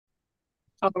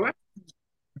All right.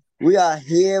 We are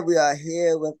here. We are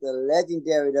here with the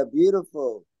legendary, the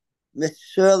beautiful Miss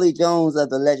Shirley Jones of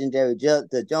the legendary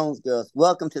the Jones Girls.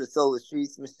 Welcome to the Solar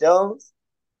Streets, Miss Jones.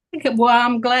 Well,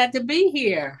 I'm glad to be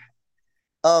here.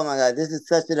 Oh my God, this is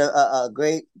such a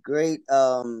great, great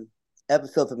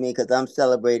episode for me because I'm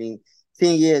celebrating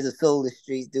 10 years of Solar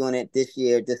Streets, doing it this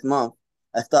year, this month.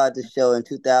 I started the show in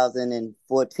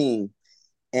 2014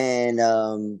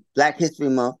 and Black History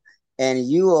Month. And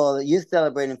you're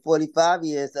celebrating 45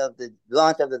 years of the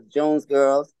launch of the Jones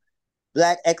Girls.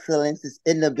 Black excellence is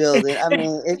in the building. I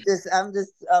mean,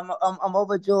 I'm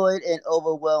overjoyed and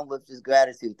overwhelmed with just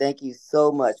gratitude. Thank you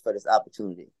so much for this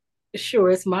opportunity.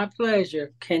 Sure, it's my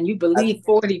pleasure. Can you believe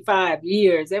 45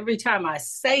 years? Every time I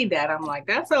say that, I'm like,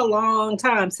 that's a long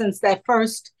time since that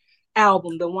first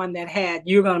album, the one that had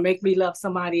You're Gonna Make Me Love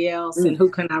Somebody Else and Mm. Who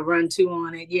Can I Run To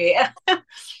on it? Yeah.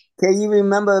 Can you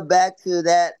remember back to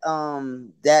that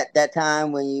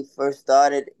time when you first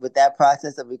started with that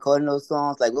process of recording those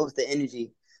songs? Like, what was the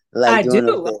energy like I do. during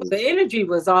those Oh, days? the energy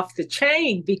was off the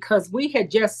chain because we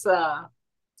had just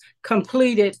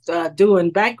completed doing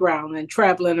background and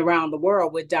traveling around the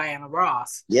world with Diana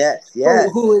Ross, Yes, who yes.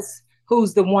 who is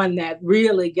who's the one that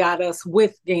really got us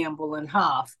with Gamble and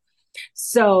Huff.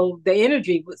 So the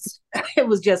energy was it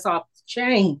was just off the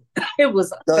chain. It was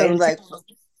So it was fantastic like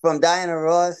from Diana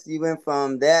Ross, you went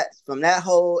from that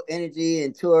whole energy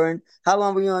and touring. How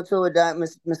long were you on tour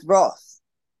with Miss Ross?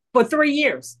 for 3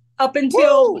 years up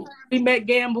until Woo! we met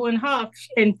Gamble and Huff.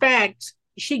 In fact,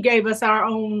 she gave us our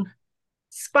own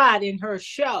spot in her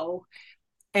show,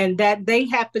 and that they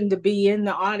happened to be in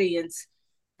the audience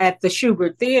at the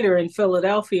Schubert Theater in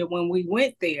Philadelphia when we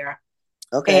went there.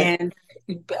 Okay. And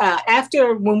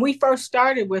after when we first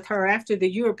started with her after the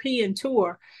European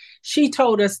tour, she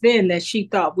told us then that she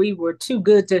thought we were too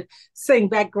good to sing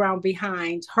background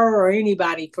behind her or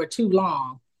anybody for too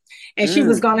long, and she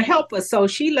was Mm. going to help us. So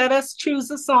she let us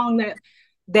choose a song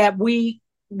that we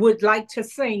would like to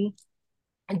sing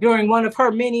during one of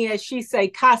her many, as she say,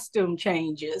 costume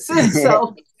changes.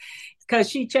 So because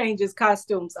she changes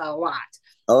costumes a lot.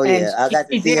 Oh And yeah, I got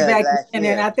to she see did her back last then,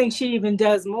 and year. I think she even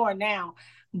does more now.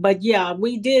 But yeah,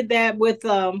 we did that with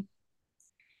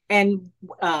and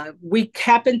we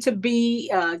happened to be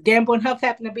Gamble and Huff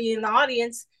happened to be in the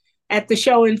audience at the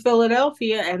show in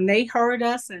Philadelphia, and they heard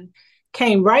us and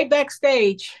came right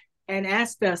backstage and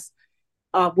asked us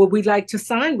would we like to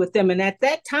sign with them. And at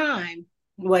that time,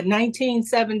 what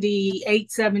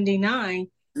 1978, 79,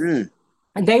 Mm.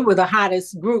 they were the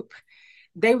hottest group,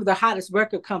 they were the hottest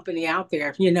record company out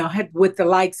there, with the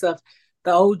likes of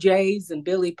the OJs and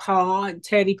Billy Paul and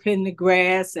Teddy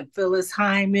Pendergrass and Phyllis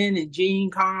Hyman and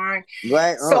Gene Carn.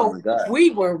 Right. Oh So my God.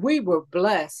 we were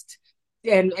blessed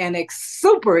and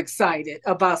super excited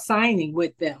about signing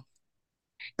with them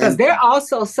because And they're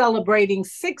also celebrating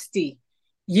 60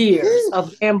 years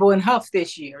of sheesh. Gamble and Huff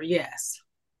this year. Yes.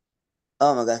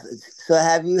 Oh my gosh. So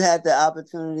have you had the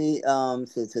opportunity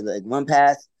to like run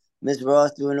past Miss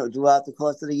Ross throughout the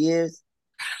course of the years?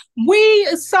 We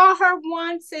saw her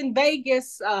once in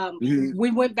Vegas. Hmm.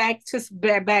 We went back to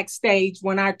backstage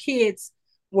when our kids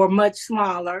were much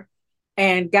smaller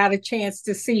and got a chance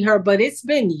to see her. But it's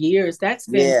been years. That's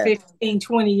been Yeah. 15,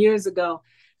 20 years ago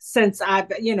since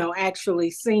I've,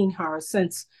 actually seen her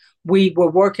since we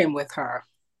were working with her.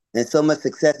 And so much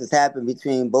success has happened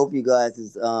between both you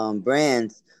guys'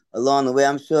 brands along the way.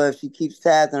 I'm sure if she keeps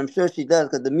tabs, and I'm sure she does,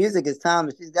 because the music is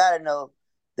timeless. She's got to know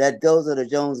that those are the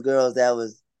Jones girls that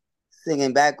was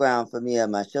singing background for me at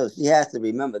my show. She has to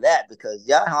remember that because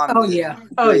y'all Oh harmony is yeah.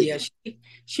 Oh yeah. crazy.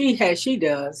 She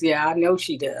does. Yeah, I know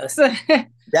she does.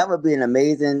 That would be an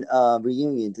amazing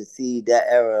reunion to see that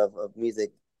era of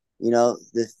music.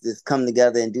 This come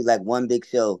together and do like one big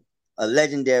show, a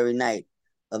legendary night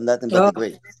of nothing but the Oh,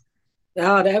 great,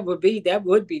 oh, that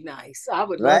would be nice. I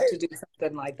would love right? to do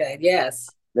something like that. Yes.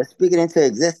 Let's speak it into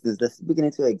existence. Let's speak it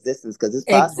into existence because it's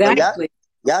possible. Exactly.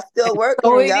 Y'all still So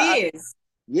working. it is.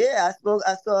 Yeah,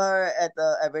 I saw her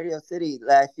at Radio City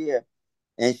last year,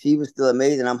 and she was still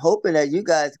amazing. I'm hoping that you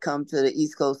guys come to the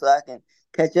East Coast so I can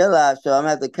catch your live show. I'm gonna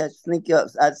have to sneak you up.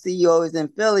 I see you always in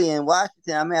Philly and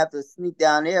Washington. I'm gonna have to sneak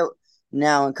down there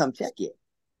now and come check you.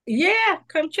 Yeah,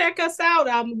 come check us out.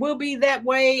 We'll be that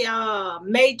way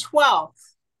May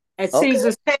 12th at Okay,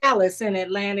 Caesar's Palace in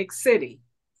Atlantic City.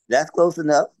 that's close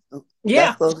enough. That's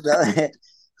Yeah. close enough.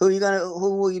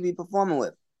 Who will you be performing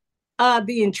with?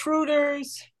 The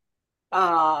Intruders,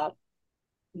 uh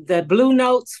the Blue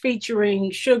Notes featuring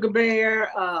Sugar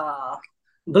Bear,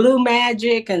 Blue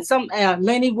Magic, and some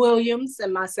Lenny Williams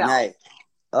and myself. Nice.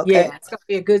 Okay. Yeah, it's gonna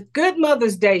be a good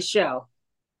Mother's Day show.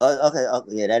 Okay,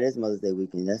 okay, yeah, that is Mother's Day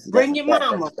weekend. That's Bring a your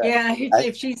fact. That's mama. a fact. Yeah, I,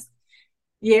 if she's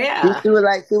yeah. she was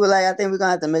like, I think we're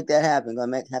gonna have to make that happen.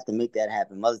 Have to make that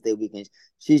happen. Mother's Day weekend.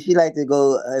 She like to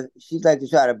go. She'd like to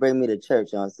try to bring me to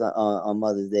church on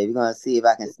Mother's Day. We're gonna see if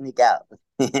I can sneak out.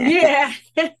 Yeah.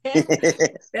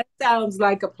 That sounds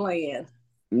like a plan.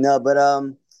 No, but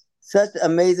such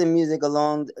amazing music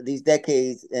along these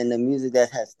decades, and the music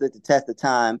that has stood the test of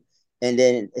time. And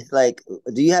then it's like,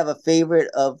 do you have a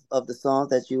favorite of the songs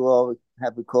that you all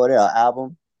have recorded or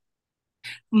album?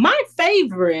 My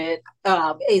favorite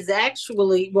is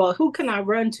actually, well, who can I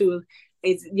run to?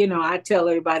 Is, I tell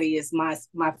everybody is my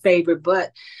favorite,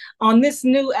 but on this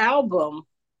new album,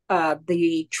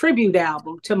 the tribute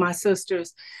album to my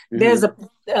sisters, there's Hmm.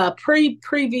 a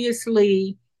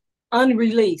previously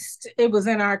unreleased. It was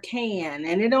in our can,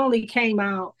 and it only came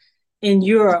out in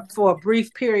Europe for a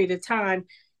brief period of time.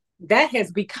 That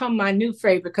has become my new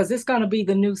favorite because it's going to be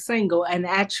the new single, an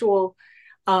actual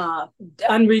uh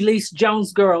unreleased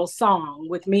Jones Girl song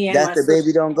with me and That's my the sister.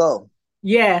 Baby Don't Go.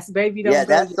 Yes, baby, Yeah, don't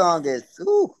go that yet. song is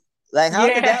ooh. Like, how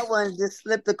did Yeah, that one just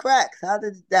slip the cracks? How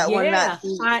did that one not yeah.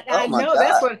 see? I Oh my know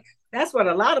God. that's what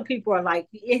a lot of people are like.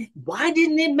 Why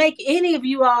didn't it make any of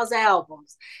you all's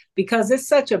albums? Because it's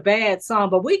such a bad song.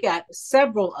 But we got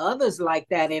several others like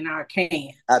that in our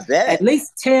can. I At bet.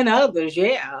 least 10 others.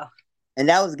 Yeah. And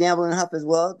that was Gambling Huff as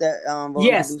well that wrote and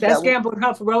Yes, produced that's that one. Gamble and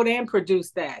Huff wrote and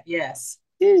produced that. Yes.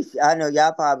 Sheesh, I know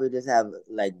y'all probably just have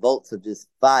like bolts of just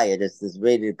fire that's just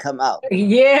ready to come out.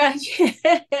 Yeah,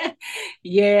 yeah,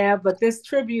 yeah. But this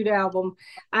tribute album,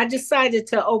 I decided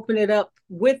to open it up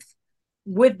with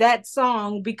that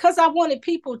song because I wanted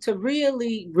people to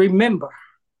really remember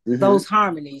Hmm. those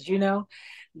harmonies,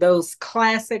 those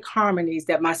classic harmonies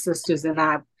that my sisters and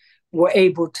I were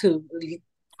able to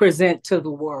present to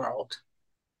the world.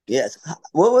 Yes.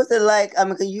 What was it like? I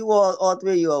mean, 'cause you all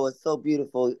three of you all was so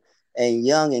beautiful and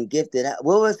young and gifted.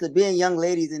 What was it being young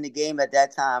ladies in the game at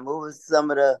that time? What was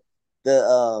some of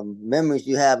the memories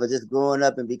you have of just growing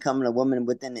up and becoming a woman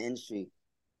within the industry?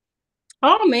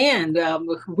 Oh man,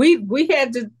 we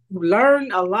had to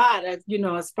learn a lot,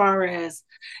 as far as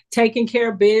taking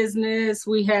care of business.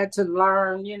 We had to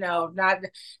learn, not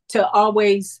to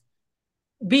always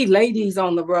be ladies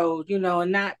on the road,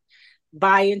 and not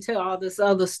buy into all this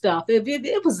other stuff.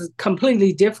 It was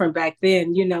completely different back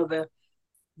then.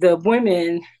 The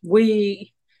women,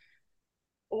 we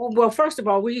well, first of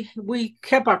all, we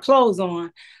kept our clothes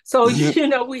on, so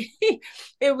we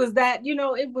it was that,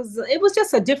 it was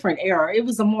just a different era. It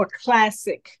was a more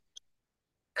classy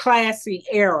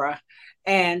era.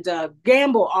 And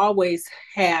Gamble always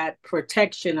had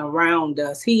protection around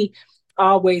us. He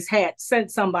always had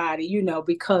sent somebody,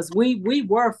 because we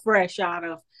were fresh out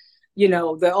of, the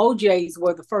OJs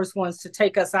were the first ones to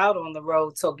take us out on the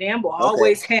road. So Gamble Okay.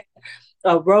 always had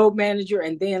a road manager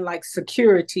and then like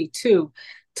security too,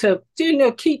 to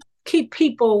keep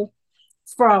people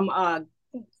from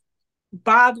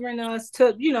bothering us,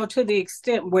 to the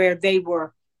extent where they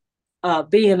were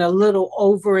being a little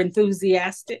over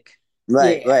enthusiastic.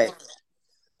 Right, Yeah. right.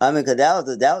 I mean, cause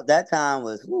that time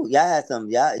was y'all had some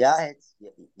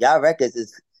y'all records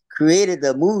is created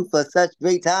the mood for such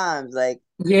great times. Like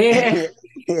Yeah.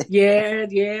 Yeah.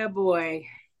 Yeah, boy.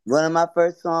 one of my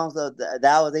first songs that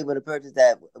I was able to purchase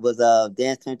that was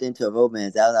Dance Turned Into a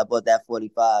Romance. I bought that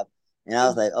 45, and I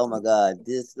was like, oh my God,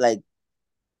 this like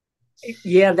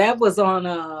Yeah, that was on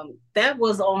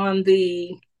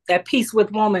the that Peace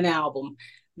with Woman album.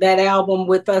 That album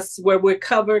with us where we're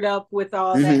covered up with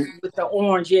all that mhm. with the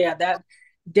orange. Yeah, that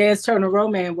Dance Turner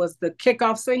Romance was the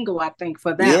kickoff single, I think,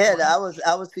 for that Yeah, one.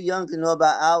 I was too young to know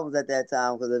about albums at that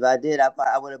time because if I did,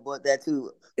 I would have bought that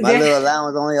too. My That- little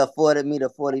allowance only afforded me the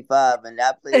 45, and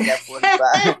I played that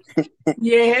 45.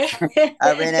 yeah.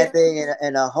 I ran that thing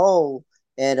in a hole,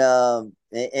 and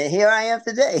here I am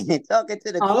today talking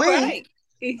to the All queen right.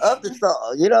 of the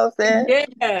song. You know what I'm saying?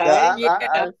 So Yeah, yeah.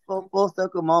 I full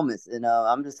circle moments, and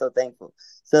I'm just so thankful.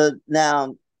 So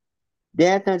now,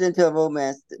 Dance Turns Into a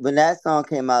Romance. When that song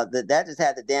came out, that just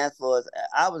had the dance floors.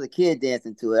 I was a kid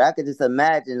dancing to it. I could just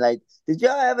imagine. Like, did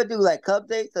y'all ever do like club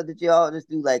dates, or did y'all just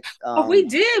do like Oh, we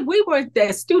did. We were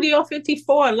at Studio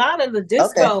 54. A lot of the Okay.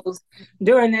 discos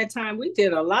during that time, we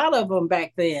did a lot of them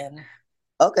back then.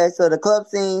 Okay, so the club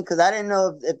scene, because I didn't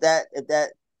know if that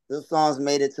those songs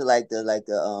made it to like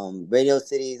the radio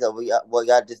cities, or were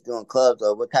y'all just doing clubs,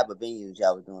 or what type of venues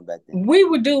y'all was doing back then?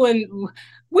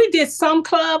 We did some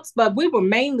clubs, but we were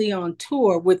mainly on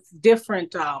tour with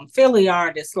different Philly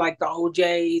artists like the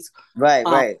OJs, Right,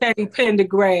 right. Teddy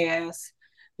Pendergrass.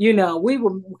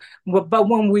 But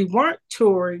when we weren't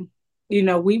touring,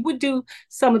 we would do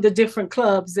some of the different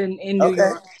clubs in New Okay.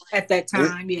 York. at that and,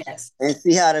 time. Yes, and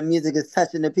see how the music is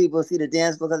touching the people, see the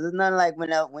dance floor, because it's nothing like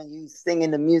when you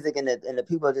singing the music and the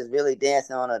people are just really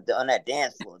dancing on that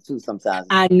dance floor too. Sometimes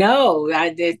I know. I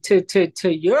did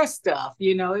to your stuff.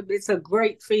 It's a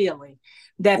great feeling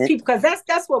that and people, because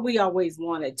that's what we always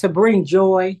wanted, to bring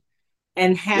joy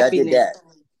and y'all did happiness that.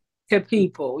 to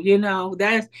people.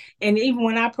 That's, and even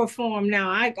when I perform now,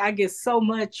 I get so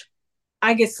much.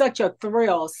 I get such a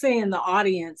thrill seeing the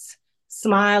audience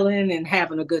smiling and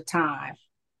having a good time.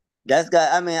 That's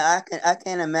got. I mean, I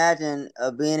can't imagine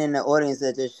being in the audience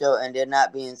at this show and there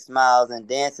not being smiles and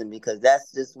dancing because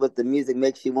that's just what the music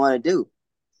makes you want to do.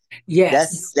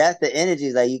 Yes. That's the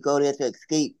energy. Like you go there to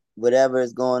escape whatever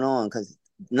is going on. Because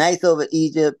nights over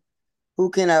Egypt. Who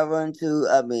can I run to?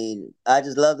 I mean, I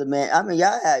just love the man. I mean,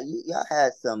 y'all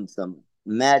had some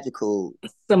magical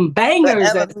Some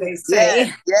bangers, forever. as they Yes,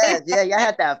 say. yes, yeah. Y'all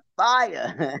had that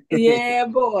fire. Yeah,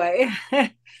 boy.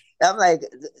 I'm like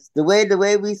the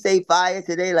way we say fire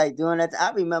today, like doing that.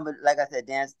 I remember, like I said,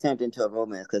 dance turned into a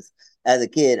romance because as a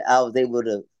kid, I was able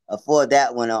to afford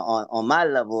that one on my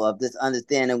level of just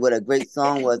understanding what a great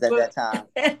song was at that time.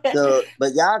 So,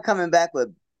 but y'all coming back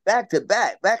with back to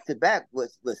back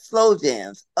with slow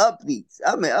jams, upbeats.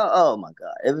 I mean, oh my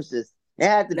God, it was just it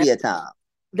had to that, be a time.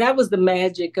 that was the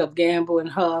magic of Gamble and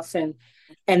Huff, and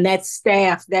that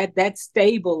staff, that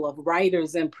stable of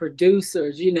writers and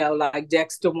producers, like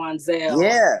Dexter Wanzel and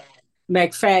Yeah,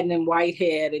 McFadden and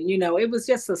Whitehead. And, it was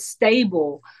just a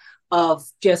stable of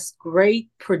just great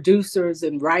producers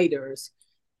and writers.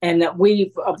 And that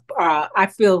I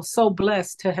feel so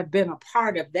blessed to have been a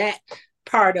part of that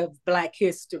part of Black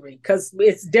history, because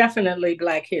it's definitely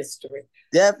Black history,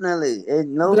 definitely. It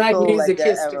no Black soul like music that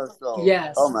history. era soul. Oh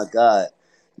Yes. my God.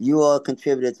 You all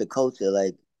contributed to culture.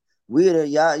 Like we the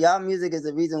y'all music is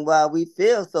the reason why we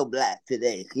feel so black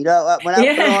today. You know, when I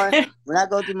put on Yeah. when I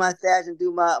go through my stash and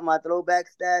do my throwback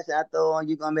stash, I throw on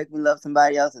You Gonna Make Me Love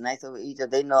Somebody Else and Nights Over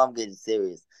Egypt, they know I'm getting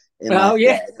serious in my Oh,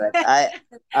 yeah. stash. Like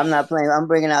I'm not playing. I'm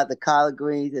bringing out the collard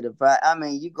greens and the fry. I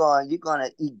mean, you're gonna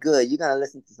eat good. You're gonna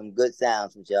listen to some good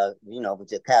sounds with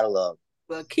with your catalog.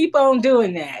 Well, keep on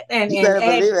doing that, and You and better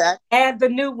add believe it. add the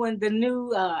new one, the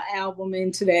new album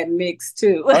into that mix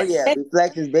too. Oh yeah,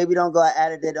 Reflections, Baby Don't Go. I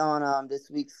added it on this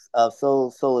week's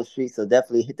Solar Street, so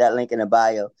definitely hit that link in the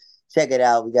bio. Check it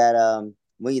out. We got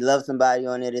When You Love Somebody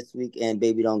on there this week, and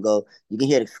Baby Don't Go. You can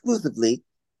hear it exclusively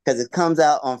because it comes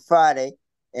out on Friday,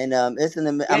 and Yes. it's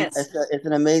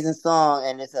an amazing song,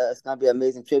 and it's gonna be an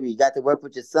amazing tribute. You got to work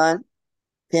with your son,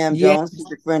 Cam Yeah. Jones. He's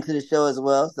a friend to the show as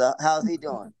well. So how's he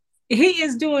doing? He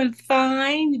is doing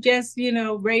fine, just,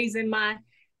 raising my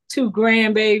two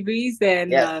grandbabies, and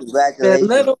Yes, the congratulations.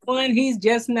 little one, he's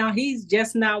just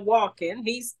now walking.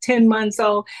 He's 10 months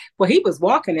old. Well, he was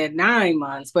walking at 9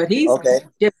 months, but he's Okay,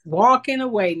 just walking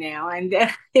away now. And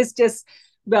it's just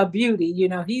the beauty,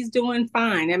 he's doing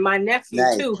fine. And my nephew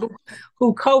nice. too,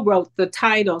 who co-wrote the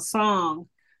title song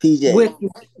PJ. with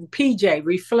PJ, Yep,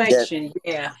 Reflection.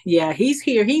 Yeah, yeah, he's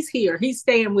here. He's here. He's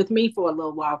staying with me for a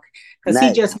little while because he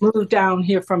nice. just moved down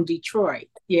here from Detroit.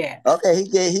 Yeah. Okay,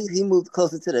 he moved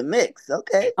closer to the mix.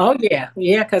 Okay. Oh yeah,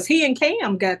 yeah. Because he and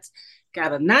Cam got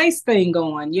a nice thing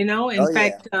going. In Oh yeah.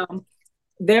 fact,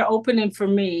 they're opening for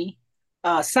me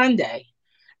Sunday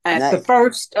at the Nice.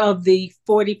 first of the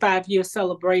 45-year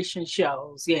celebration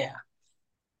shows. Yeah.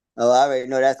 Oh, I already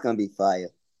know that's gonna be fire.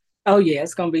 Oh yeah,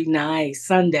 it's gonna be nice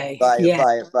Sunday. Fire, Yeah.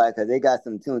 fire, fire. Cause they got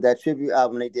some tunes. That tribute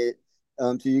album they did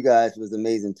to you guys was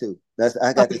amazing too. That's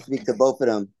I Oh got to speak to both of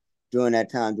them during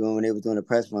that time, doing when they was doing a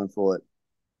press run for it.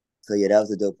 So yeah, that was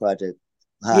a dope project.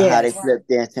 How they yes. flipped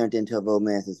dance turned into a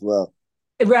romance as well.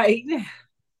 Right.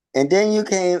 And then you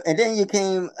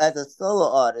came as a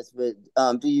solo artist with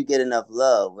Do You Get Enough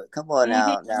Love? Come on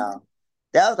Mhm. now.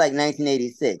 That was like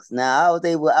 1986. Now at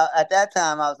that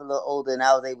time I was a little older and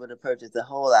I was able to purchase the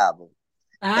whole album.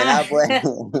 And Ah. I bought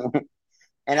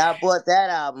and I bought that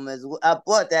album I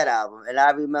bought that album and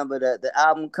I remember the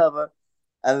album cover.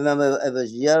 I remember it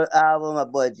was your album. I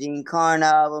bought Gene Carn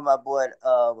album. I bought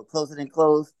Closer Than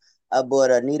Close. I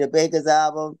bought Anita Baker's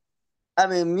album. I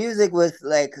mean, music was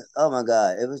like, oh my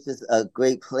God, it was just a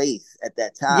great place at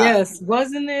that time. Yes,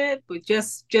 wasn't it? But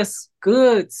just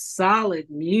good, solid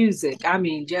music. I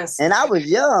mean, just And I was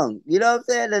young, you know what I'm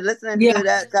saying? And listening yeah, to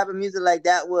that type of music like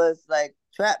that was like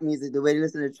trap music, the way you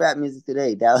listen to trap music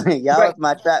today. Y'all right. was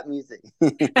my trap music.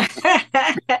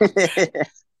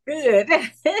 Good.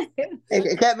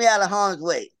 It kept me out of harm's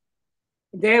way,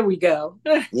 There we go.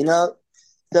 you know?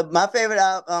 So my favorite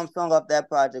song off that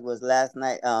project was Last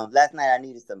Night. Last Night I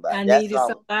Needed Somebody. I That needed song.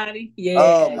 somebody.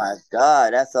 Oh Yeah. my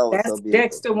God, that song was so That's beautiful.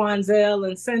 Dexter Wanzel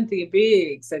and Cynthia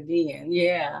Biggs again.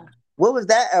 Yeah. what was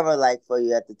that ever like for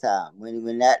you at the time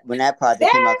when that project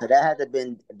came That out? Because that had to have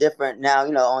been different now,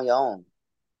 on your own.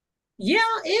 yeah,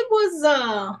 it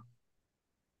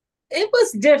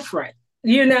was different.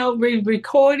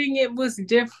 Recording it was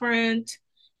different.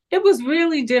 It was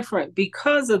really different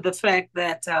because of the fact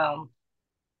that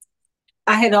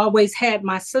I had always had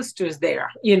my sisters there,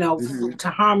 Hmm. to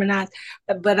harmonize.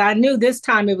 But I knew this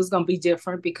time it was going to be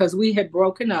different because we had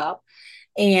broken up.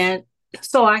 And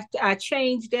so I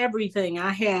changed everything.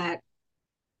 I had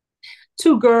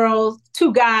two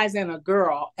guys and a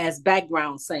girl as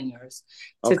background singers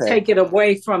to Okay. take it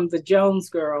away from the Jones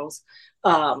girls.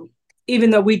 Even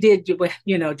though we did,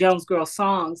 Jones girl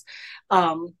songs,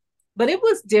 but it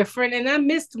was different, and I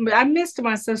missed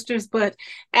my sisters. But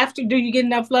after "Do You Get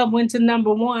Enough Love" went to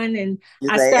number one, and You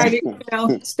I say,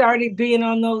 started being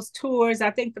on those tours.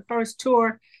 I think the first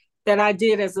tour that I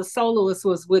did as a soloist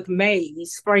was with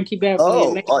Maze, Frankie Beverly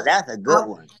and oh, Maze. oh, that's a I, good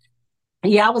one.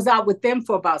 yeah, I was out with them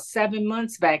for about 7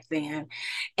 months back then.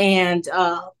 And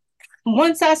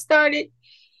once I started,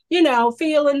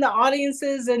 feeling the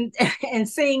audiences and and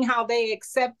seeing how they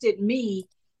accepted me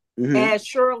Hmm. as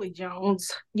Shirley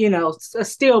Jones,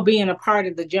 still being a part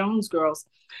of the Jones girls,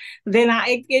 then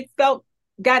it felt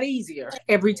got easier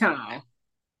every time.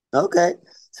 Okay.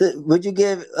 So would you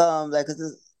give like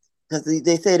because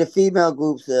they say the female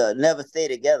groups never stay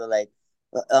together. Like,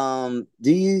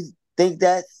 do you think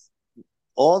that's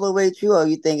all the way true, or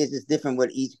you think it's just different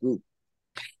with each group?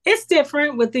 It's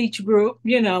different with each group.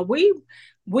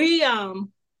 We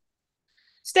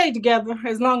stayed together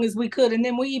as long as we could, and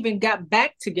then we even got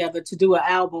back together to do an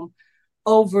album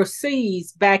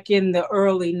overseas back in the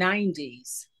early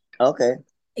 90s. Okay.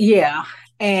 Yeah.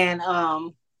 And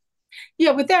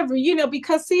yeah, with every,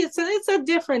 because see, it's a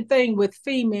different thing with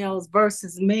females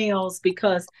versus males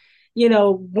because,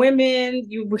 women,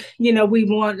 you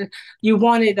wanted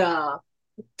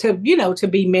to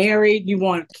be married, you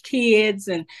want kids,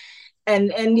 and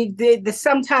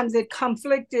sometimes it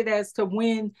conflicted as to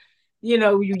when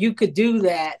you could do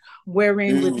that,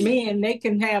 wherein with Mm. men they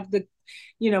can have the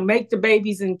make the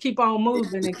babies and keep on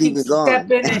moving To and keep keep it going.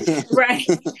 stepping and right,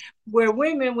 where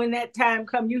women, when that time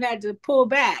come, you had to pull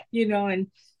back, and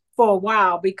for a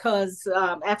while, because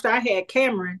after I had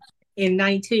Cameron in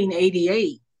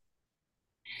 1988,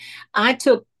 I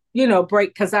took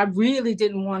break because I really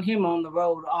didn't want him on the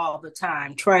road all the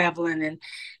time traveling, and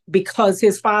because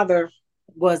his father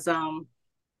was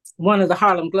one of the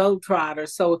Harlem Globetrotters,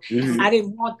 so Hmm. I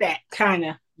didn't want that kind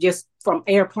of just from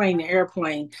airplane to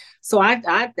airplane. So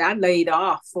I laid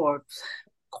off for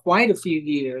quite a few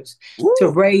years to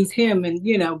Woo. raise him and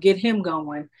get him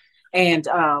going, and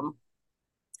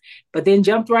but then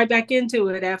jumped right back into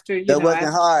it after So it wasn't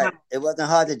after. hard. It wasn't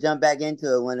hard to jump back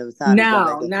into it when it was time to jump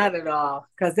back No, into it. not at all,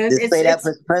 because Just play that,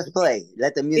 press play.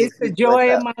 Let the music it's the speak for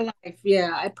joy of itself. my life.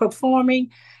 Yeah,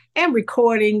 performing and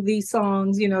recording these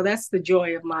songs, that's the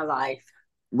joy of my life.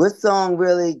 What song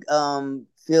really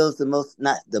feels the most,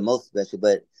 not the most special,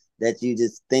 but that you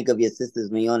just think of your sisters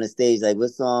when you're on the stage? Like what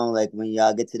song, like when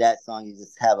y'all get to that song, you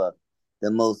just have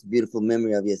the most beautiful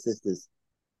memory of your sisters?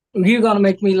 You're gonna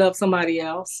make me love somebody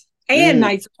else. And Mm.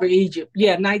 Nights Over Egypt.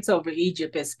 Yeah, Nights Over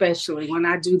Egypt, especially when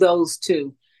I do those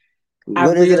two. I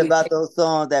What is it really about those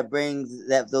songs that brings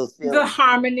those the feelings?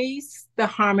 harmonies, the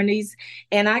harmonies.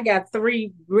 And I got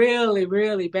three really,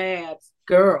 really bad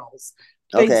girls.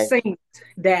 They Okay. sing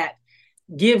that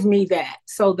give me that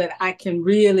so that I can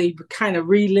really kind of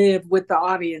relive with the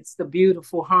audience the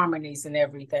beautiful harmonies and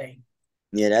everything.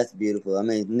 Yeah, that's beautiful. I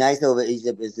mean, Nice Over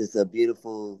Egypt is just a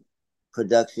beautiful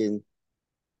production,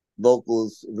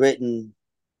 vocals, written.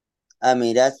 I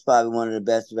mean, that's probably one of the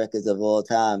best records of all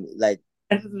time, like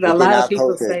A within lot of our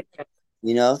people culture, say that.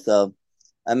 So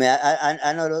I mean,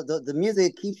 I know the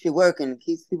music keeps you working,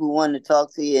 keeps people wanting to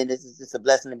talk to you, and this is just a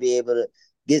blessing to be able to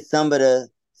get some of the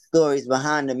stories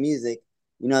behind the music.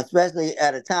 Especially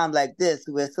at a time like this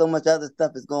where so much other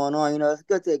stuff is going on. It's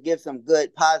good to give some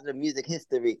good, positive music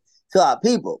history to our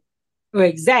people. Well,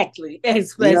 exactly. You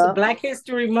It's know, Black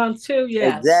History Month too.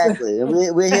 Yes. exactly. And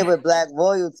we're here with Black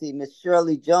royalty, Miss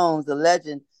Shirley Jones, the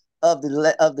legend of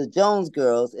the Jones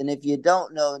Girls. And if you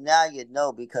don't know, now you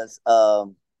know because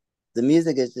the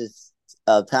music is just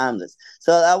timeless.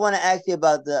 So I want to ask you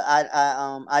about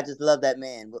I just love that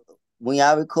man. When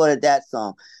y'all recorded that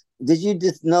song, did you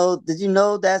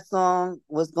know that song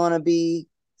was going to be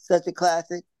such a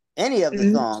classic? Any of the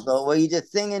songs, or were you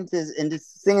just singing and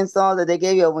just singing songs that they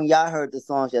gave you, or when y'all heard the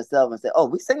songs yourself and said, "Oh,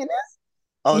 we singing this?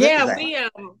 Oh, this is Yeah,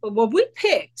 a we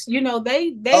picked. They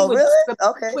oh would really?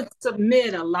 Okay.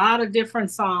 submit a lot of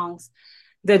different songs,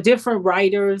 the different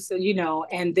writers,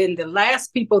 and then the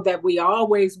last people that we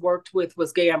always worked with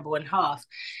was Gamble and Huff.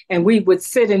 And we would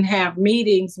sit and have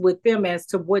meetings with them as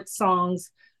to what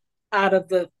songs out of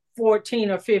the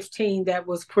 14 or 15 that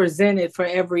was presented for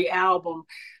every album,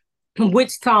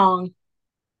 which song,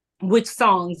 which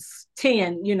songs,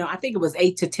 10, I think it was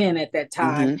 8 to 10 at that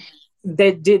time,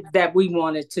 Mm-hmm. that we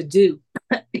wanted to do.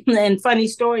 And funny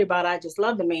story about I Just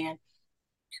Love the Man,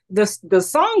 the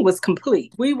song was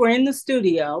complete. We were in the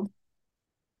studio,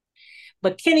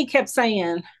 but Kenny kept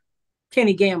saying,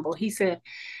 Kenny Gamble, he said,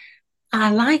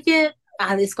 I like it.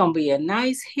 It's going to be a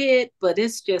nice hit, but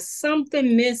it's just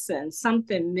something missing,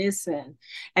 something missing.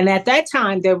 And at that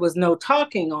time, there was no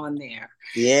talking on there.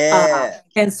 Yeah.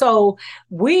 And so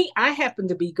I happened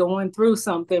to be going through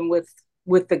something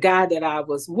with the guy that I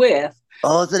was with.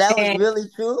 Oh, so that was And really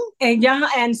true?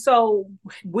 and so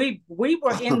we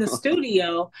were in the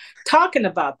studio talking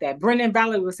about that. Brendan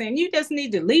Valley was saying, you just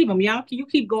need to leave him, y'all. You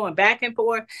keep going back and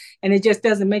forth, and it just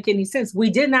doesn't make any sense. We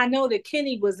did not know that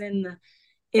Kenny was in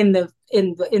the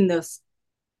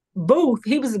booth.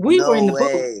 We were in No the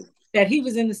booth, way. that he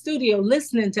was in the studio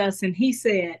listening to us, and he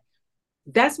said,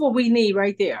 that's what we need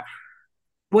right there.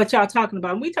 What y'all talking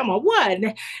about? And we talking about what?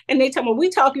 And they talking about, we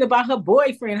talking about her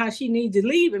boyfriend, how she needs to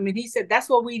leave him. And he said, that's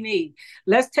what we need.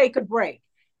 Let's take a break.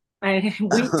 And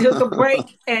we took a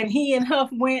break, and he and Huff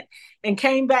went and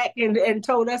came back and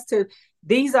told us to,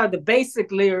 these are the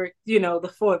basic lyrics,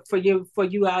 the for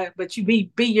you out, but you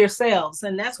be yourselves.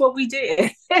 And that's what we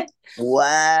did.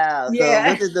 Wow. So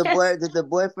Yeah. what did the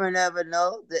boyfriend ever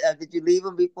know? Did you leave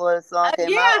him before the song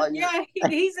came out? Yeah, Or you yeah.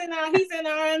 He's in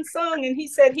our unsung, and he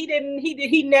said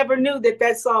he never knew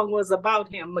that song was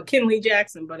about him, McKinley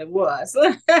Jackson, but it was.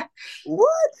 what?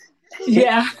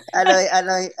 Yeah. I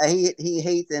know he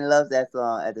hates and loves that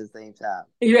song at the same time.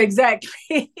 Yeah,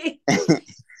 exactly.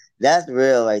 That's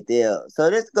real right there.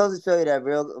 So this goes to show you that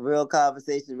real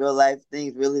conversation, real life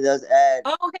things really does add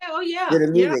Oh hell to yeah, the yeah,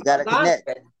 music. a Gotta lot of connect.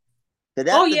 it. So Oh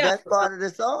that's the yeah, best part of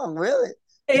the song, really.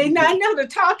 and I know the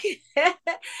talking.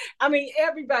 I mean,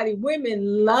 everybody,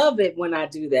 women love it when I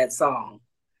do that song.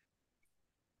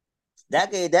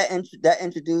 That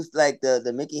introduced like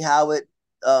the Mickey Howard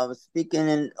speaking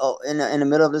in the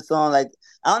middle of the song. Like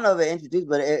I don't know if it introduced,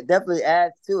 but it definitely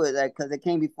adds to it. Like because it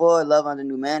came before Love on the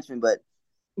New Mansion, but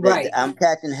Right, I'm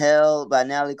Catching Hell by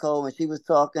Natalie Cole when she was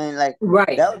talking, like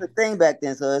right. that was the thing back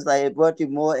then. So it's like it brought you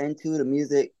more into the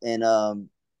music, and so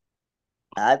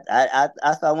I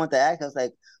want to ask. I was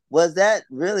like, was that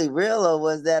really real or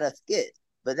was that a skit?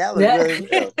 But that was Yeah. really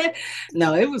real.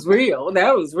 No, it was real.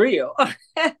 That was real.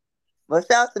 But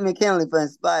shout out to McKinley for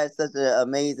inspiring such an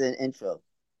amazing intro.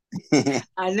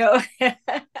 I know.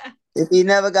 If he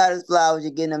never got his flowers,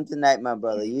 you're getting them tonight, my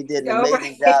brother. You did an All amazing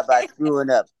right. job by screwing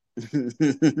up.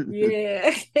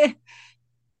 Yeah.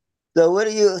 So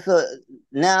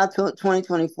now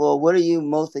 2024, what are you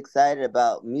most excited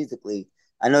about musically?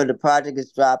 I know the project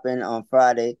is dropping on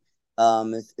Friday.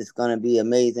 It's gonna be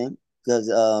amazing because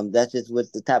that's just what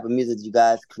the type of music you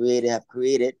guys have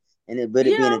created, and with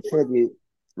it being Yeah, a tribute.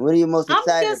 What are you most I'm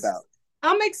excited just about?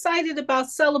 I'm excited about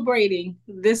celebrating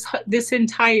this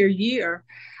entire year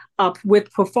up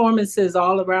with performances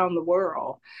all around the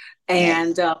world,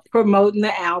 Nice, and promoting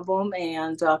the album,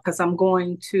 and because I'm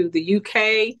going to the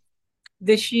UK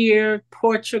this year,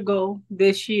 Portugal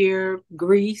this year,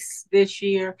 Greece this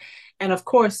year, and of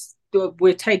course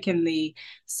we're taking the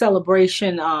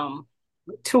celebration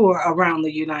tour around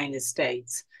the United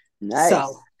States. So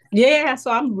nice, yeah,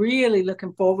 so I'm really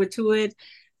looking forward to it.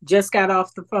 Just got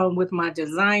off the phone with my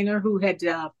designer who had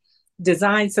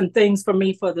designed some things for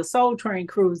me for the Soul Train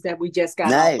cruise that we just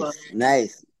got off of.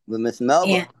 nice. With Miss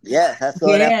Melba, And yes, I saw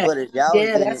that yeah, footage.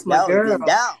 yeah, that's my Y'all was getting girl.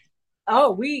 down.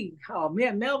 Oh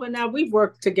man, Melvin, now we've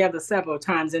worked together several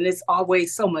times, and it's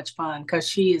always so much fun because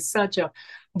she is such a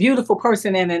beautiful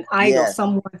person and an idol, Yes.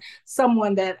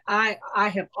 someone that I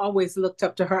have always looked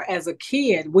up to her as a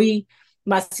kid.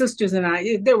 My sisters and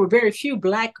I, there were very few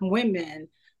Black women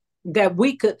that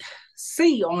we could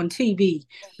see on TV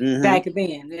Mm-hmm. back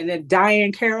then. And then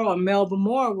Diane Carroll and Melba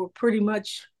Moore were pretty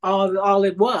much all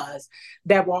it was,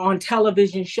 that were on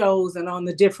television shows and on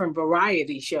the different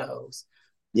variety shows.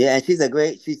 Yeah, and she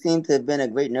seemed to have been a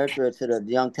great nurturer to the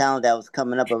young talent that was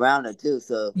coming up around her too.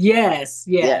 So Yes,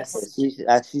 yeah, so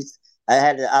yes. I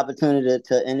had the opportunity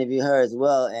to interview her as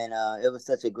well, and it was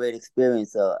such a great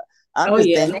experience. So I'm Oh just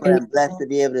yeah. thankful and blessed to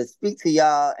be able to speak to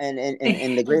y'all and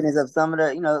the greatness of some of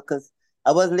the, because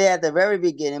I wasn't there at the very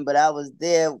beginning, but I was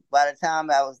there by the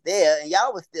time I was there, and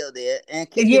y'all was still there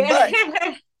and kicking Yeah. butt.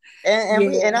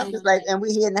 And Yeah. I'm just like, and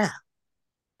we here now.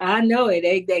 I know it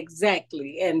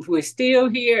exactly. And we're still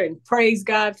here, and praise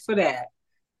God for that.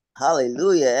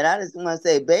 Hallelujah. And I just want to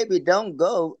say, Baby Don't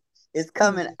Go is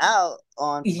coming out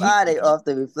on Friday off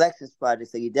the Reflections Project.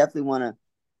 So you definitely want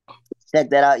to check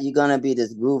that out. You're gonna be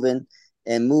just grooving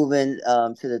and moving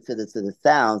to the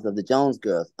sounds of the Jones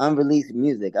Girls. Unreleased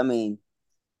music. I mean,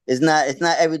 it's not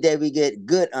every day we get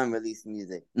good unreleased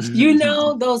music. You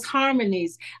know, those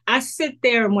harmonies. I sit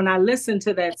there and when I listen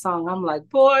to that song, I'm like,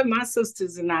 boy, my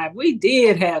sisters and I, we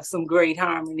did have some great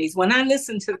harmonies. When I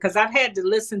listen to, because I've had to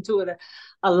listen to it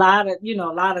a lot of, a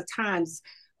lot of times,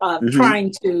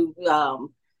 trying to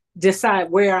decide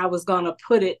where I was going to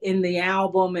put it in the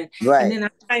album. And Right. then I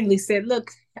finally said, look,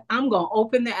 I'm going to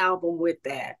open the album with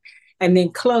that and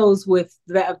then close with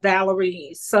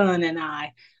Valerie's son and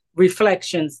I,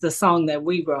 Reflections, the song that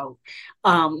we wrote.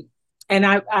 And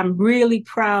I'm really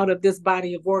proud of this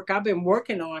body of work. I've been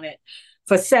working on it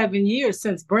for 7 years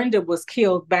since Brenda was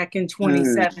killed back in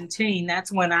 2017.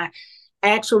 That's when I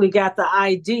actually got the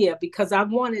idea because I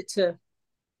wanted to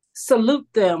salute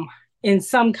them in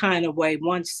some kind of way.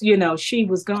 Once, she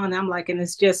was gone, I'm like, and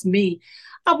it's just me.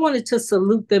 I wanted to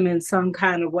salute them in some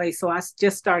kind of way. So I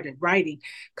just started writing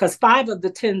because 5 of the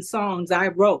 10 songs I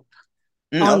wrote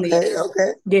on the, Okay,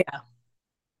 okay. yeah,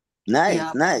 Nice,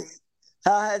 yeah. nice.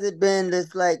 How has it been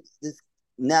this like this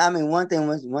now? I mean, one thing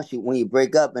once you when you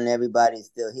break up and everybody's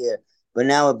still here, but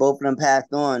now with both of them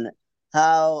passed on,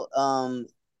 how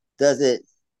does it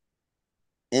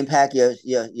impact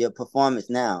your performance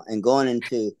now and going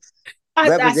into I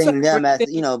representing them celebrate as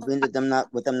them. being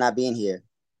with them not being here?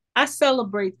 I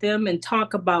celebrate them and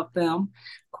talk about them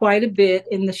quite a bit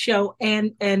in the show.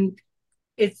 And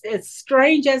it's as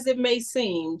strange as it may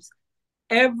seem,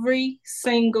 every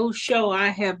single show I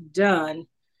have done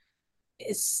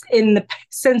is in the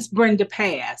since Brenda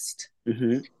passed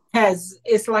Mm-hmm. has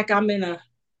it's like I'm in a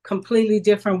completely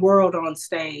different world on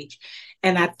stage.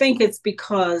 And I think it's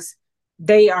because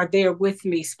they are there with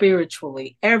me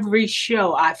spiritually. Every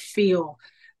show I feel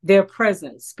their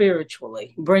presence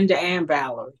spiritually, Brenda and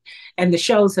Valerie. And the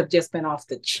shows have just been off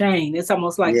the chain. It's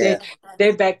almost like Yeah.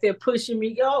 they're back there pushing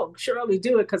me, oh, Shirley,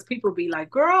 do it. Because people be like,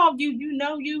 girl, you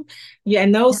know you. Yeah,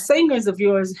 and those singers of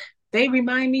yours, they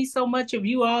remind me so much of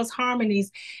you all's harmonies.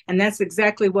 And that's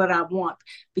exactly what I want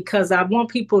because I want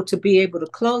people to be able to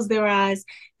close their eyes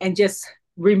and just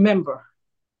remember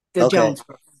the Okay. Jones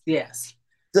Brothers. Yes.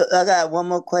 So I got one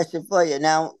more question for you.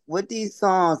 Now, with these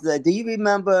songs, do you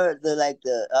remember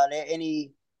are there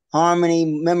any harmony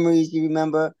memories you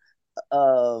remember?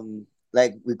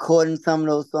 Like recording some of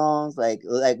those songs, like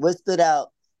what stood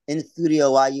out in the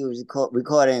studio while you was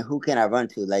recording? Who can I run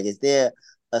to? Like, is there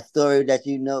a story that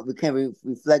we can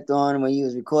reflect on when you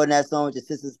was recording that song with your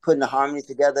sisters, putting the harmonies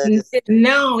together? Just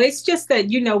No, it's just that,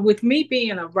 with me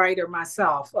being a writer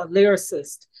myself, a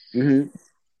lyricist, mm-hmm.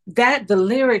 that the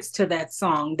lyrics to that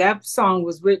song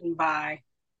was written by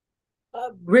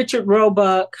Richard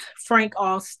Roebuck, Frank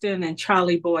Austin, and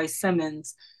Charlie Boy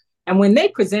Simmons. And when they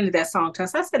presented that song to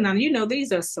us, I said, now,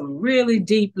 these are some really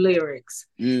deep lyrics.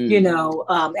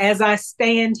 Mm. As I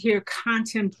stand here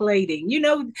contemplating,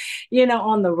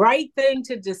 on the right thing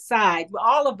to decide,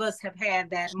 all of us have had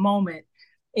that moment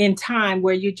in time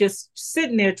where you're just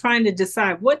sitting there trying to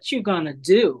decide what you're going to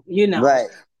do, Right.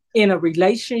 in a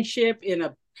relationship, in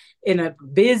a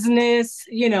business,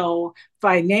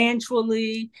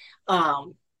 financially.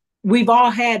 Um, we've all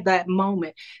had that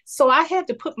moment. So I had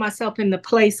to put myself in the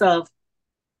place of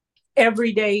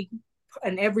everyday,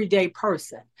 an everyday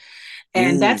person.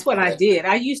 And Mm. that's what I did.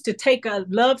 I used to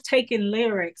love taking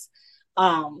lyrics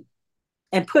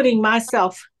and putting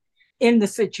myself in the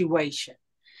situation.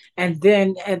 And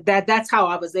that's how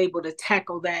I was able to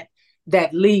tackle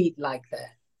that lead like that.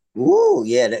 Ooh,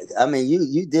 yeah. I mean,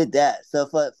 you did that. So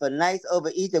for Nights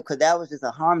Over Egypt, because that was just a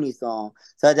harmony song.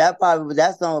 So that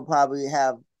song would probably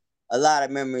have a lot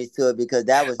of memories to it because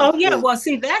that was Oh just yeah, straight. well,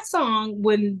 see that song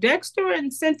when Dexter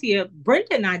and Cynthia,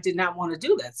 Brenda and I did not want to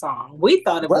do that song. We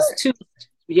thought it was What? too,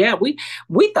 yeah,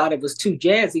 we thought it was too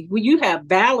jazzy. Well, you have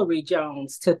Valerie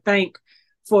Jones to thank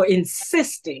for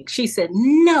insisting. She said,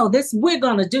 "No, we're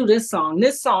gonna do this song.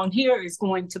 This song here is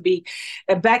going to be."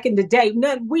 Back in the day,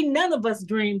 none of us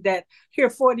dreamed that here,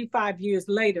 45 years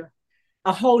later,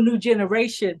 a whole new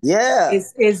generation Yeah.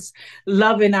 is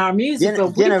loving our music.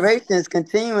 But Generations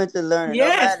continuing to learn, no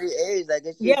yes, matter the age. Like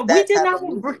it's yeah, just we that did type not.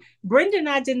 of music. Brenda and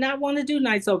I did not want to do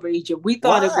Nights Over Egypt. We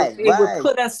thought Why? it would Why?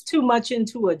 put us too much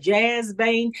into a jazz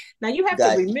vein. Now you have to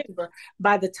Got you. remember,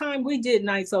 by the time we did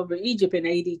Nights Over Egypt in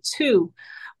 '82,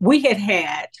 we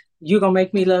had "You're Gonna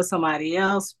Make Me Love Somebody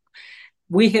Else,"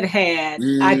 We had had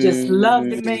I Just Love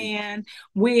the Mm, Man.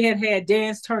 We had had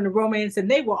Dance Turn to Romance, and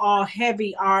they were all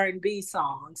heavy R&B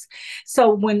songs.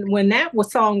 So when that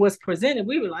song was presented,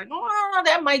 we were like, oh,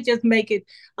 that might just make it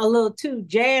a little too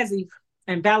jazzy.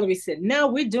 And Valerie said, no,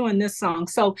 we're doing this song.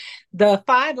 So the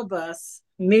five of us,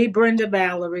 me, Brenda,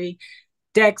 Valerie,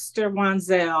 Dexter,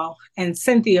 Wanzel, and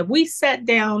Cynthia, we sat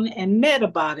down and met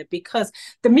about it because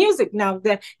the music, now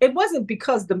that it wasn't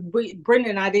because Brenda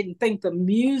and I didn't think the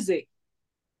music,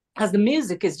 because the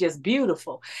music is just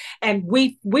beautiful. And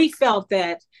we felt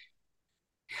that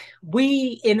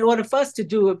in order for us to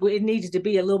do it, it needed to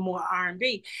be a little more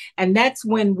R&B. And that's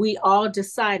when we all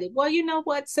decided, well, you know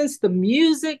what, since the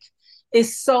music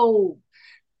is so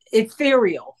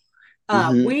ethereal,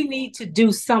 mm-hmm. we need to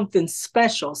do something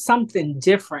special, something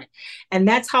different. And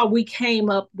that's how we came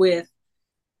up with,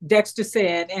 Dexter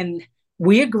said, and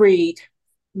we agreed,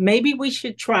 maybe we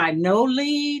should try no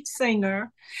lead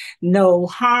singer, no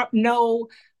harp, no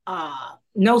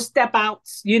step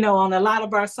outs. On a lot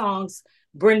of our songs,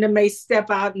 Brenda may step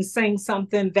out and sing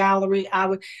something. Valerie,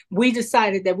 we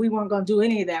decided that we weren't going to do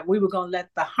any of that. We were going to let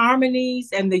the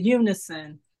harmonies and the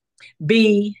unison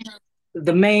be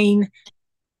the main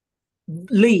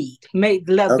lead.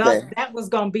 Okay. That was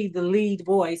going to be the lead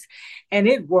voice, and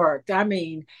it worked. I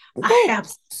mean, I Woo.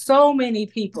 have so many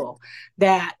people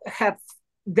that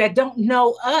don't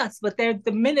know us, but they're,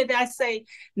 the minute I say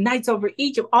Nights Over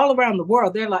Egypt, all around the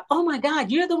world, they're like, oh my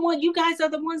God, you're the one, you guys are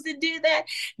the ones that did that.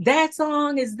 That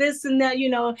song is this and that,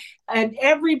 and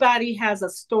everybody has a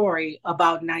story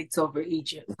about Nights Over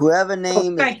Egypt. Whoever So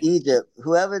name is thank Egypt,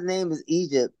 whoever name is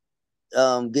Egypt,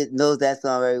 knows that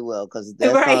song very well because you.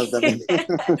 that song Right. is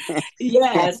gonna be.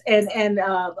 Yes. And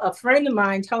a friend of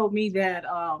mine told me that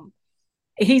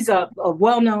he's a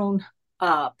well-known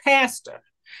pastor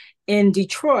in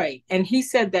Detroit, and he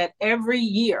said that every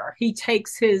year he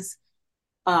takes his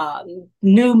uh,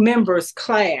 new members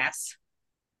class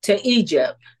to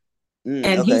Egypt.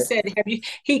 And he Okay. said, "Have you?"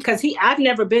 I've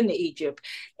never been to Egypt,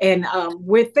 and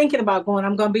we're thinking about going.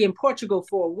 I'm going to be in Portugal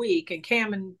for a week, and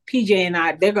Cam and PJ and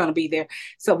they're going to be there.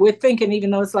 So we're thinking,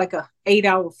 even though it's like a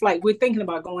 8-hour flight, we're thinking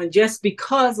about going just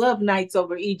because of Nights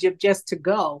Over Egypt, just to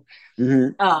go.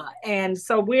 Mm-hmm. And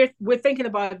so we're thinking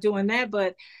about doing that.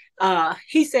 But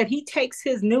he said he takes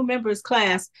his new members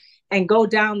class and go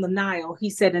down the Nile.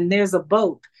 He said, and there's a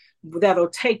boat that'll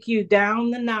take you down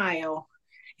the Nile.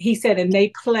 He said, and they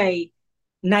play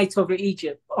Nights Over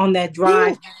Egypt on that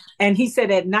drive. And he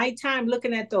said at nighttime,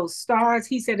 looking at those stars,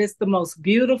 he said it's the most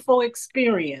beautiful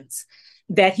experience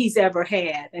that he's ever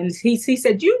had. And he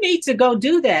said, you need to go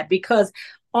do that, because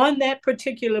on that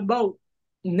particular boat,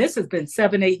 and this has been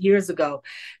 7-8 years ago,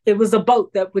 it was a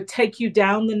boat that would take you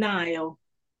down the Nile.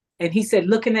 And he said,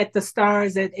 looking at the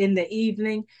stars in the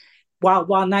evening,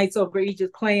 while Nights Over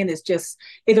Egypt playing,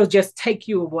 it'll just take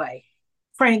you away,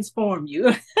 transform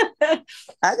you.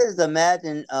 I can just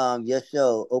imagine your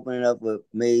show opening up with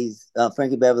Maze,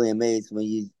 Frankie Beverly and Maze when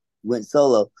you went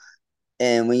solo,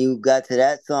 and when you got to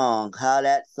that song, how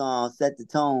that song set the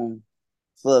tone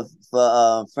for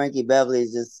Frankie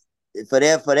Beverly's just for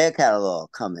their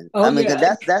catalog coming. Oh I mean, because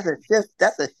yeah. that's a shift.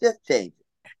 That's a shift change.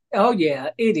 Oh yeah,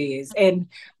 it is. And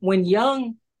when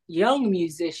young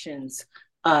musicians,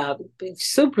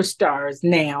 superstars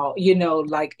now,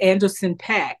 like Anderson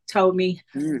Paak told me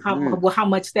Mm-hmm. how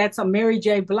much that's a Mary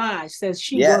J. Blige says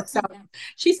she works Yes. out.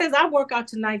 She says, I work out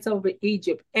to Nights Over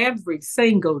Egypt every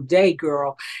single day,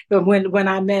 girl. But when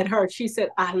I met her, she said,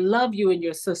 I love you and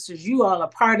your sisters. You all are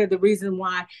part of the reason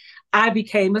why I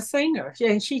became a singer.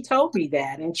 And she told me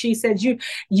that. And she said,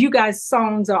 you guys'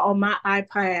 songs are on my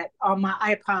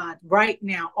iPod right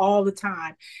now, all the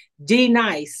time. D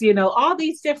Nice, all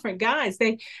these different guys.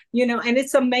 And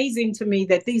it's amazing to me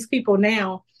that these people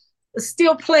now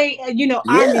still play, our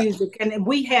Yeah. music, and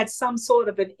we had some sort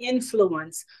of an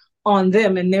influence on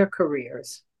them in their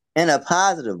careers. In a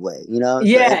positive way, you know. So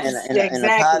Yes, in a exactly.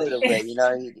 positive way, you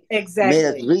know, he made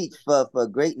us Exactly. reach for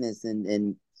greatness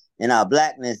and our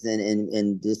blackness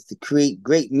and just to create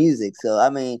great music. So I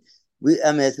mean,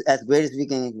 as great as we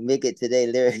can make it today,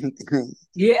 lyrically,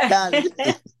 Yeah. times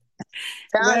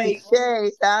times Right. have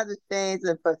changed. Times have changed,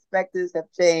 and perspectives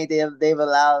have changed. They've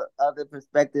allowed other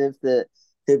perspectives to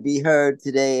be heard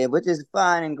today, which is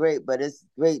fine and great. But it's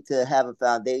great to have a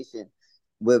foundation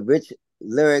with rich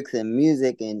lyrics and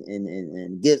music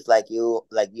and gifts like you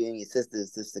and your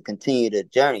sisters, just to continue the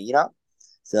journey. You know. Oh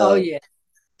So yeah.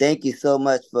 thank you so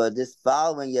much for just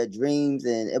following your dreams.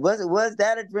 And was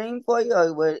that a dream for you,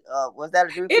 or was that a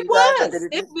dream for It you guys, or did was.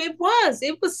 it It, just? it was.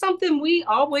 It was something we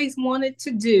always wanted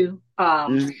to do.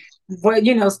 Mhm. But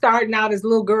starting out as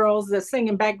little girls, the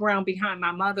singing background behind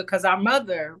my mother, because our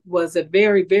mother was a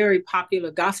very, very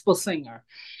popular gospel singer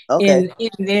Okay.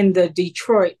 in the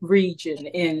Detroit region.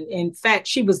 And in fact,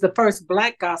 she was the first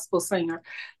Black gospel singer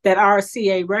that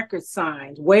RCA Records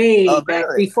signed way Oh, back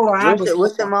really? before I was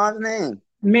What's your born. mom's name?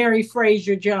 Mary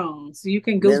Frazier Jones. You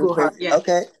can Mary Google her. Fraser. Yeah.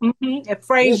 Okay. Yeah, so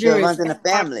Frazier it is runs in the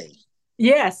family.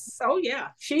 yes. Oh yeah.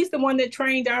 She's the one that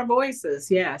trained our voices.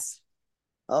 Yes.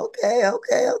 Okay,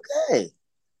 okay, okay.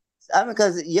 I mean,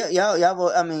 because y'all,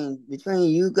 I mean, between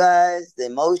you guys, the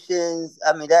emotions,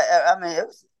 I mean, I mean, it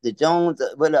was the Jones,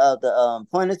 with the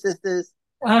Pointer Sisters.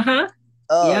 Uh-huh.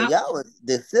 Oh, Yeah. y'all was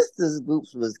the sisters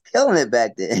groups was killing it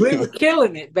back then. We were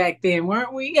killing it back then,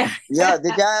 weren't we? Y'all,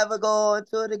 did y'all ever go on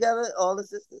tour together, all the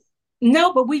sisters?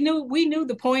 No, but we knew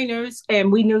the Pointers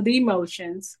and we knew the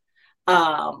Emotions.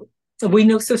 Um, we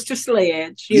knew Sister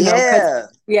Sledge, because Yeah.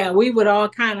 yeah, we would all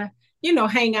kind of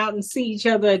hang out and see each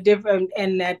other at different.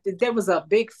 And that there was a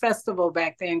big festival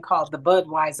back then called the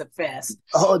Budweiser Fest,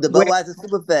 Oh, the where Budweiser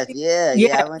Superfest. Yeah, yeah,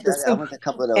 yeah. I went. the I super went to a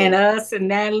couple of and those. us and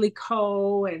Natalie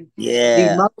Cole and the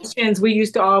Yeah. Emotions. We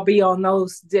used to all be on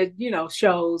those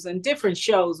shows, and different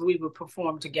shows we would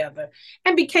perform together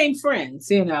and became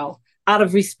friends, out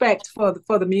of respect for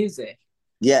the music.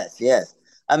 Yes, yes.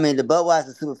 I mean, the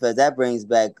Budweiser Superfest, that brings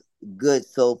back good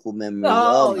soulful memories.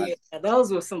 Oh Oh my. yeah,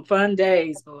 those were some fun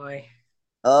days, boy.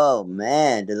 Oh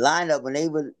man, the lineup when they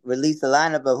would release the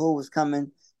lineup of who was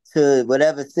coming to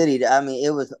whatever city. I mean,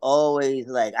 it was always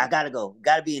like, I gotta go,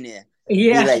 gotta be in there. Be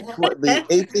Yeah. like, be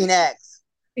 18 acts,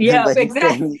 Yeah, but he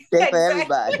exactly. stay for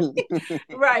Exactly. everybody.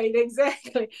 Right,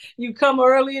 exactly. You come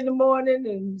early in the morning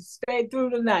and stay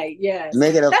through the night. Yes.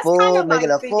 That's kind of Make it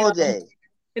like a full day.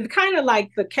 it's kind of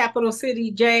like the Capital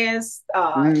City Jazz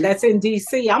Hmm. that's in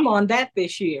DC. I'm on that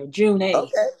this year, June 8th.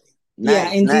 Okay, Yeah,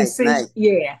 nice, in nice, DC. nice.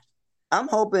 Yeah. I'm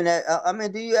hoping that. I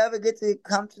mean, do you ever get to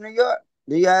come to New York?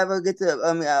 Do you ever get to?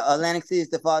 I mean, Atlantic City is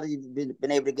the farthest you've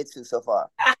been able to get to so far.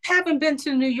 I haven't been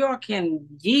to New York in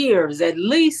years, at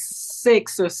least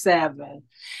 6 or 7.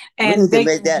 We And need to they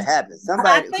make that happen. I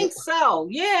Somebody, think so.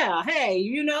 Yeah. Hey,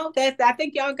 that I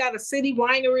think y'all got a city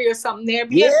winery or something there.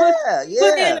 Yeah, yeah,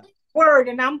 put in yeah. a word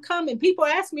and I'm coming. People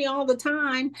ask me all the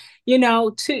time,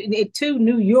 to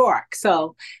New York.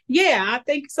 So yeah, I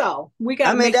think so. We I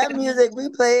gotta mean, make that that. music we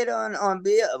played on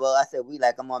B. Well, I said we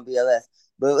like I'm on BLS,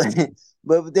 but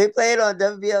but they played on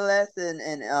WBLS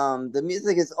and the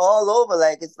music is all over.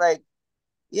 Like it's like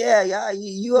yeah, yeah.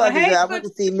 You Well, are hey, deserve. I went to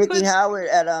see Mickey put Howard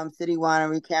at City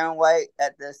Winery. Karen White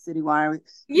at the City Winery.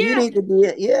 You yeah. need to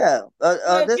be yeah. Well,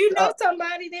 if This you know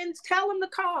somebody, then tell them to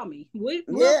call me. We'll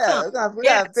come. Yeah, we gotta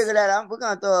Yes. figure that out. We're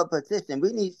gonna throw a petition.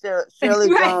 We need Shirley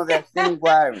Right. Jones at City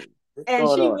Winery. What's And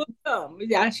going she on? will come.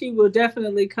 Yeah, she will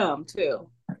definitely come too.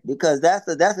 Because that's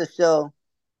a show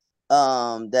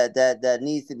that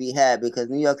needs to be had because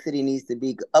New York City needs to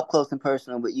be up close and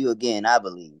personal with you again, I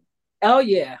believe. Oh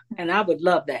yeah, and I would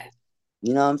love that.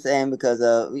 You know what I'm saying? Because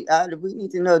we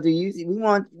need to know, do you we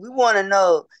want to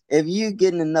know if you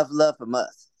getting enough love from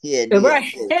us here in New York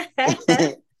Right.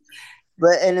 City.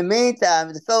 But in the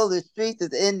meantime, the soul of the streets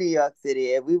is in New York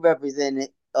City, and we represent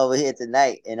it over here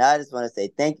tonight. And I just want to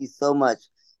say thank you so much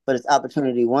for this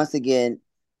opportunity once again.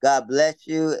 God bless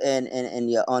you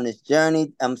and you're on this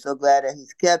journey. I'm so glad that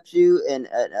He's kept you and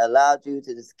allowed you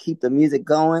to just keep the music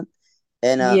going.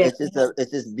 And Yeah.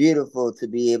 it's just beautiful to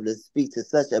be able to speak to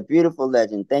such a beautiful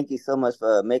legend. Thank you so much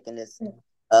for making this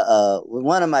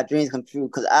one of my dreams come true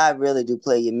because I really do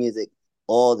play your music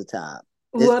all the time.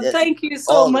 Well, thank you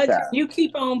so All the much. time. You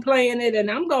keep on playing it, and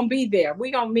I'm gonna be there.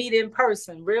 We're gonna meet in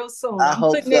person real soon. I I'm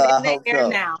hope putting so. it in I the hope air so.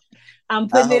 now. I'm I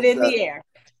putting it hope in so. the air.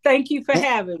 Thank you for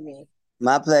having me.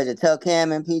 My pleasure. Tell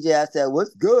Cam and PJ I said,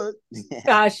 what's good?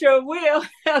 I sure will.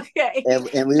 Okay.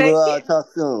 And we will Take care.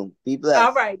 talk soon. Be All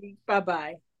blessed. righty. Bye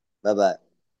bye. Bye bye.